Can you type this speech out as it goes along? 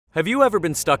Have you ever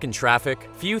been stuck in traffic?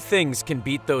 Few things can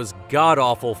beat those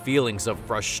god-awful feelings of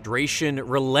frustration,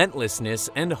 relentlessness,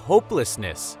 and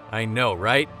hopelessness. I know,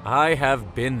 right? I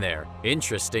have been there.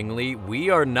 Interestingly, we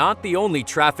are not the only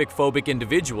traffic-phobic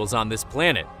individuals on this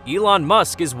planet. Elon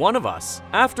Musk is one of us.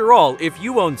 After all, if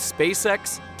you own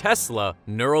SpaceX, Tesla,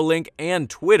 Neuralink, and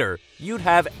Twitter, you'd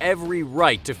have every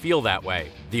right to feel that way.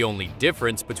 The only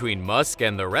difference between Musk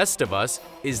and the rest of us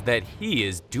is that he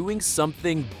is doing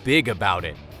something big about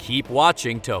it. Keep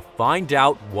watching to find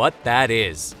out what that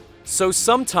is. So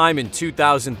sometime in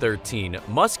 2013,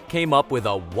 Musk came up with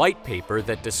a white paper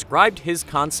that described his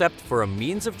concept for a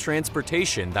means of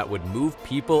transportation that would move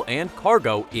people and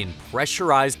cargo in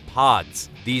pressurized pods.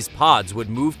 These pods would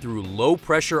move through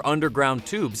low-pressure underground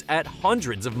tubes at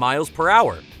hundreds of miles per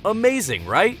hour. Amazing,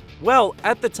 right? Well,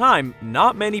 at the time,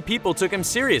 not many people took him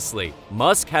seriously.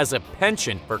 Musk has a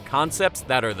penchant for concepts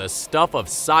that are the stuff of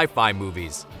sci-fi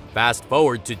movies. Fast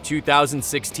forward to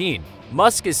 2016.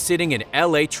 Musk is sitting in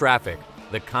LA traffic,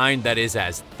 the kind that is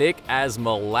as thick as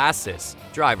molasses.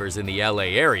 Drivers in the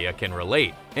LA area can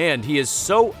relate. And he is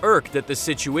so irked at the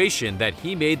situation that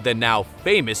he made the now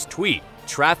famous tweet,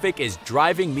 "Traffic is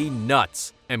driving me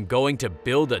nuts. I'm going to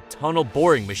build a tunnel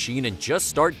boring machine and just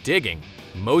start digging."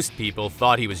 Most people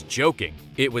thought he was joking.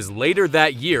 It was later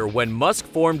that year when Musk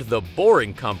formed the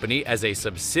Boring Company as a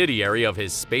subsidiary of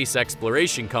his space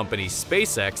exploration company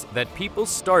SpaceX that people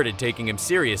started taking him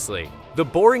seriously. The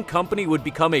Boring Company would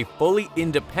become a fully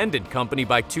independent company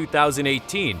by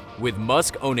 2018, with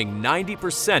Musk owning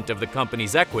 90% of the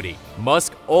company's equity.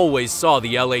 Musk always saw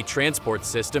the LA transport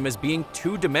system as being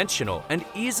two-dimensional and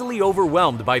easily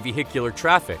overwhelmed by vehicular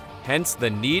traffic. Hence the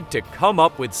need to come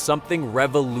up with something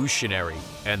revolutionary.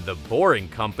 And the Boring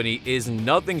Company is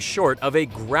nothing short of a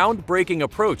groundbreaking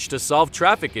approach to solve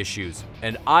traffic issues.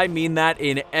 And I mean that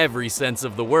in every sense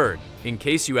of the word. In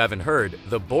case you haven't heard,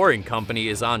 the Boring Company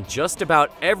is on just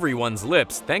about everyone's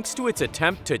lips thanks to its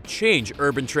attempt to change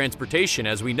urban transportation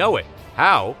as we know it.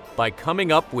 How? By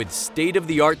coming up with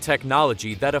state-of-the-art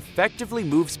technology that effectively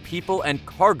moves people and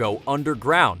cargo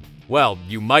underground. Well,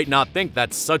 you might not think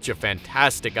that's such a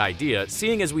fantastic idea,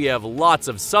 seeing as we have lots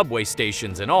of subway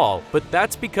stations and all, but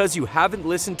that's because you haven't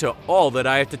listened to all that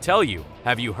I have to tell you.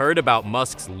 Have you heard about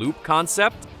Musks Loop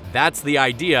concept? That's the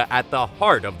idea at the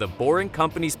heart of the Boring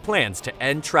Company's plans to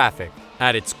end traffic.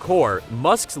 At its core,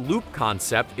 Musks Loop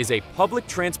concept is a public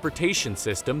transportation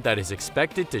system that is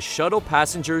expected to shuttle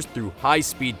passengers through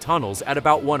high-speed tunnels at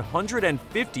about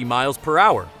 150 miles per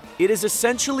hour. It is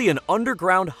essentially an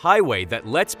underground highway that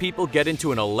lets people get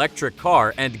into an electric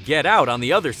car and get out on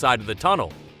the other side of the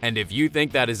tunnel. And if you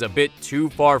think that is a bit too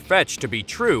far-fetched to be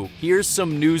true, here's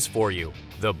some news for you.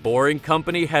 The Boring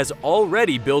Company has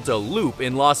already built a loop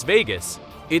in Las Vegas.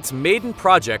 Its maiden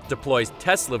project deploys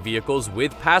Tesla vehicles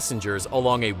with passengers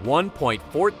along a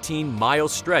 1.14-mile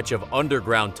stretch of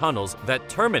underground tunnels that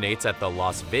terminates at the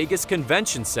Las Vegas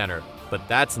Convention Center. But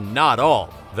that's not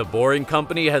all. The Boring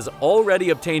Company has already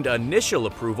obtained initial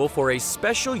approval for a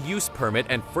special use permit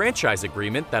and franchise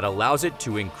agreement that allows it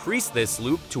to increase this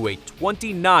loop to a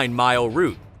 29-mile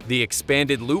route. The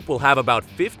expanded loop will have about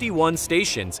 51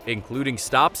 stations, including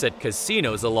stops at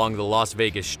casinos along the Las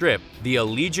Vegas Strip, the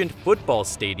Allegiant Football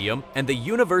Stadium, and the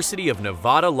University of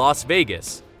Nevada, Las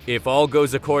Vegas. If all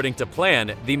goes according to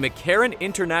plan, the McCarran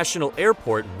International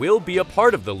Airport will be a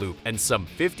part of the loop, and some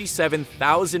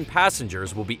 57,000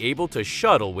 passengers will be able to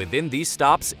shuttle within these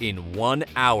stops in 1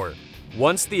 hour.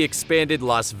 Once the expanded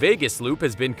Las Vegas loop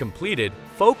has been completed,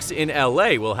 folks in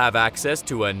LA will have access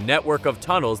to a network of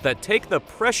tunnels that take the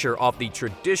pressure off the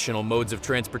traditional modes of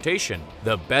transportation.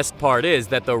 The best part is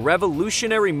that the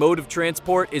revolutionary mode of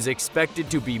transport is expected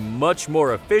to be much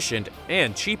more efficient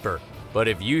and cheaper. But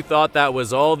if you thought that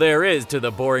was all there is to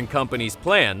the Boring Company's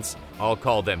plans, I'll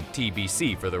call them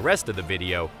TBC for the rest of the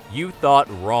video, you thought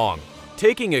wrong.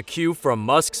 Taking a cue from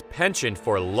Musk's penchant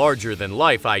for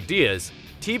larger-than-life ideas,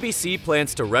 TBC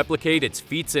plans to replicate its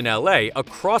feats in LA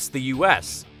across the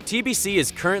US. TBC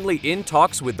is currently in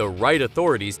talks with the right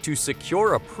authorities to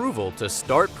secure approval to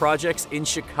start projects in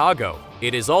Chicago.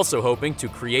 It is also hoping to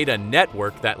create a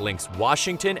network that links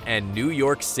Washington and New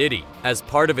York City. As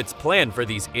part of its plan for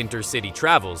these intercity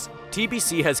travels,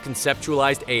 TBC has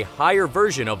conceptualized a higher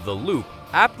version of the loop,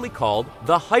 aptly called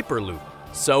the Hyperloop.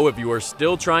 So if you are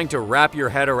still trying to wrap your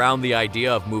head around the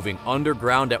idea of moving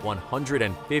underground at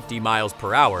 150 miles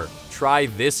per hour, try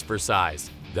this for size.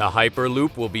 The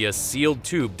Hyperloop will be a sealed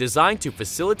tube designed to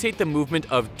facilitate the movement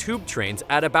of tube trains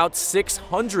at about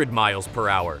 600 miles per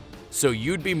hour. So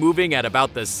you'd be moving at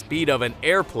about the speed of an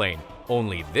airplane,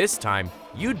 only this time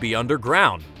you'd be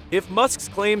underground. If Musk's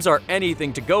claims are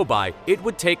anything to go by, it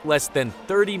would take less than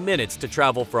 30 minutes to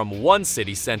travel from one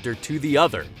city center to the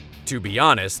other. To be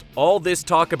honest, all this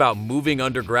talk about moving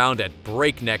underground at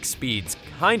breakneck speeds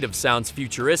kind of sounds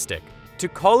futuristic. To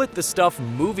call it the stuff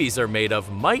movies are made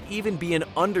of might even be an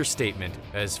understatement,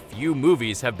 as few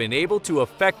movies have been able to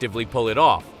effectively pull it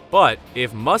off. But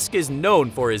if Musk is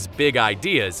known for his big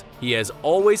ideas, he has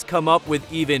always come up with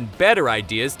even better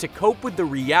ideas to cope with the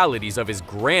realities of his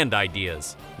grand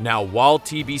ideas. Now, while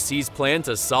TBC's plan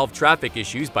to solve traffic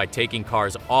issues by taking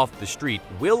cars off the street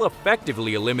will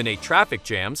effectively eliminate traffic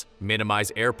jams,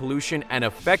 minimize air pollution, and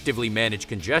effectively manage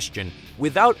congestion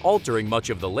without altering much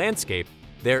of the landscape,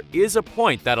 there is a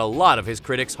point that a lot of his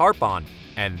critics harp on,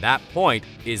 and that point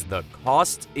is the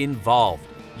costs involved.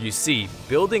 You see,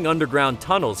 building underground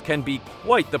tunnels can be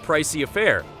quite the pricey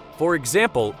affair. For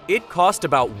example, it cost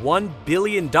about $1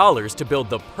 billion to build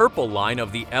the purple line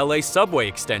of the LA subway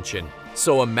extension.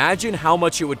 So imagine how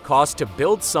much it would cost to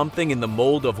build something in the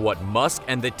mold of what Musk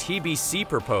and the TBC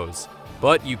propose.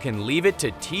 But you can leave it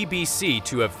to TBC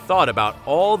to have thought about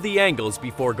all the angles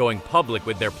before going public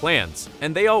with their plans,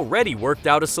 and they already worked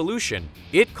out a solution.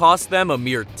 It cost them a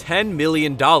mere $10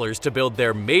 million to build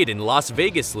their Maiden Las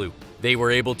Vegas Loop. They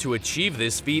were able to achieve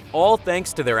this feat all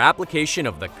thanks to their application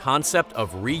of the concept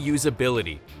of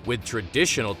reusability. With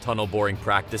traditional tunnel boring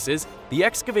practices, the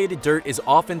excavated dirt is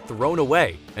often thrown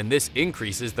away, and this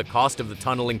increases the cost of the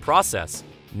tunneling process.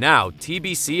 Now,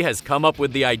 TBC has come up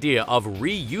with the idea of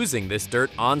reusing this dirt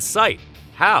on site.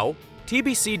 How?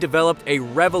 TBC developed a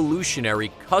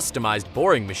revolutionary customized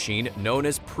boring machine known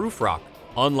as Proofrock.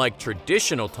 Unlike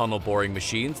traditional tunnel boring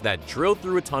machines that drill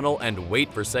through a tunnel and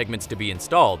wait for segments to be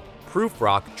installed,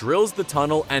 Proofrock drills the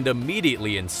tunnel and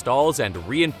immediately installs and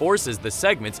reinforces the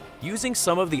segments using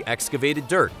some of the excavated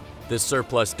dirt. The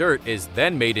surplus dirt is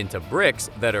then made into bricks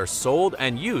that are sold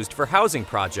and used for housing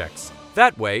projects.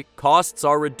 That way, costs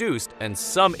are reduced and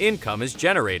some income is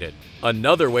generated.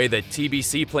 Another way that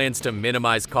TBC plans to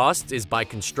minimize costs is by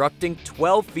constructing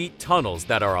 12-feet tunnels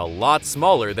that are a lot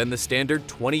smaller than the standard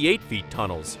 28-feet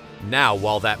tunnels. Now,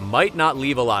 while that might not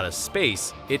leave a lot of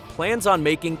space, it plans on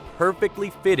making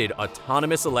perfectly fitted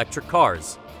autonomous electric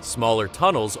cars. Smaller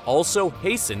tunnels also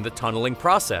hasten the tunneling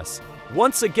process.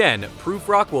 Once again,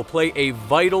 Proofrock will play a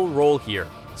vital role here.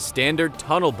 Standard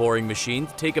tunnel boring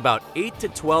machines take about 8 to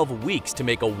 12 weeks to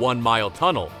make a 1-mile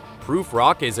tunnel.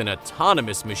 Proofrock is an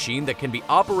autonomous machine that can be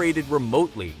operated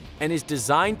remotely and is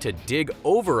designed to dig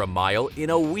over a mile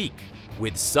in a week.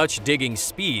 With such digging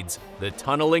speeds, the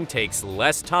tunneling takes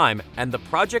less time and the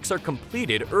projects are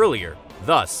completed earlier,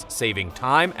 thus saving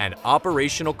time and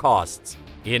operational costs.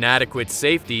 Inadequate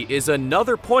safety is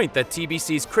another point that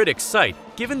TBC's critics cite,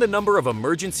 given the number of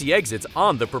emergency exits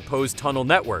on the proposed tunnel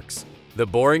networks. The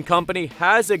boring company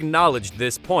has acknowledged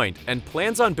this point and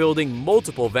plans on building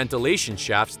multiple ventilation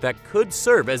shafts that could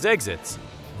serve as exits.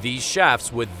 These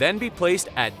shafts would then be placed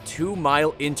at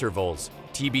 2-mile intervals.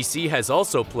 TBC has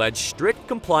also pledged strict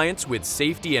compliance with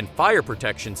safety and fire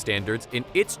protection standards in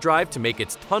its drive to make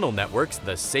its tunnel networks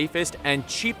the safest and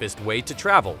cheapest way to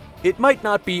travel. It might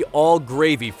not be all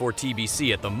gravy for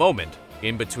TBC at the moment.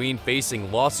 In between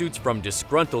facing lawsuits from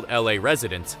disgruntled LA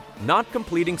residents, not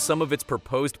completing some of its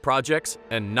proposed projects,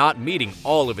 and not meeting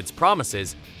all of its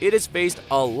promises, it has faced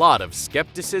a lot of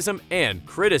skepticism and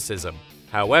criticism.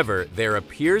 However, there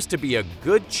appears to be a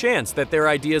good chance that their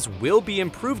ideas will be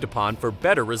improved upon for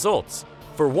better results.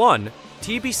 For one,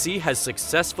 TBC has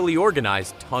successfully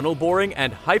organized tunnel boring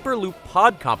and Hyperloop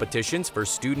pod competitions for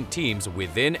student teams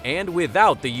within and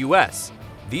without the US.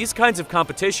 These kinds of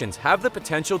competitions have the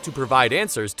potential to provide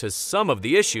answers to some of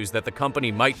the issues that the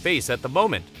company might face at the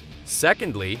moment.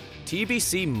 Secondly,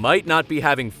 TBC might not be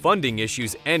having funding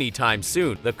issues anytime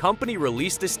soon. The company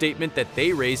released a statement that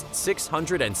they raised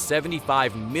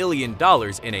 $675 million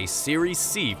in a Series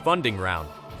C funding round.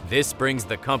 This brings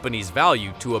the company's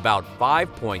value to about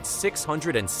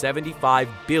 $5.675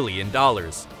 billion.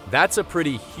 That's a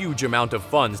pretty huge amount of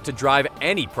funds to drive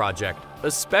any project,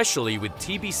 especially with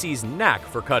TBC's knack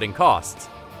for cutting costs.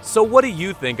 So what do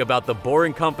you think about the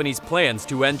boring company's plans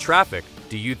to end traffic?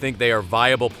 Do you think they are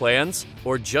viable plans,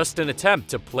 or just an attempt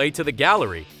to play to the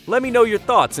gallery? Let me know your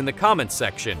thoughts in the comments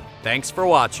section. Thanks for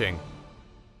watching.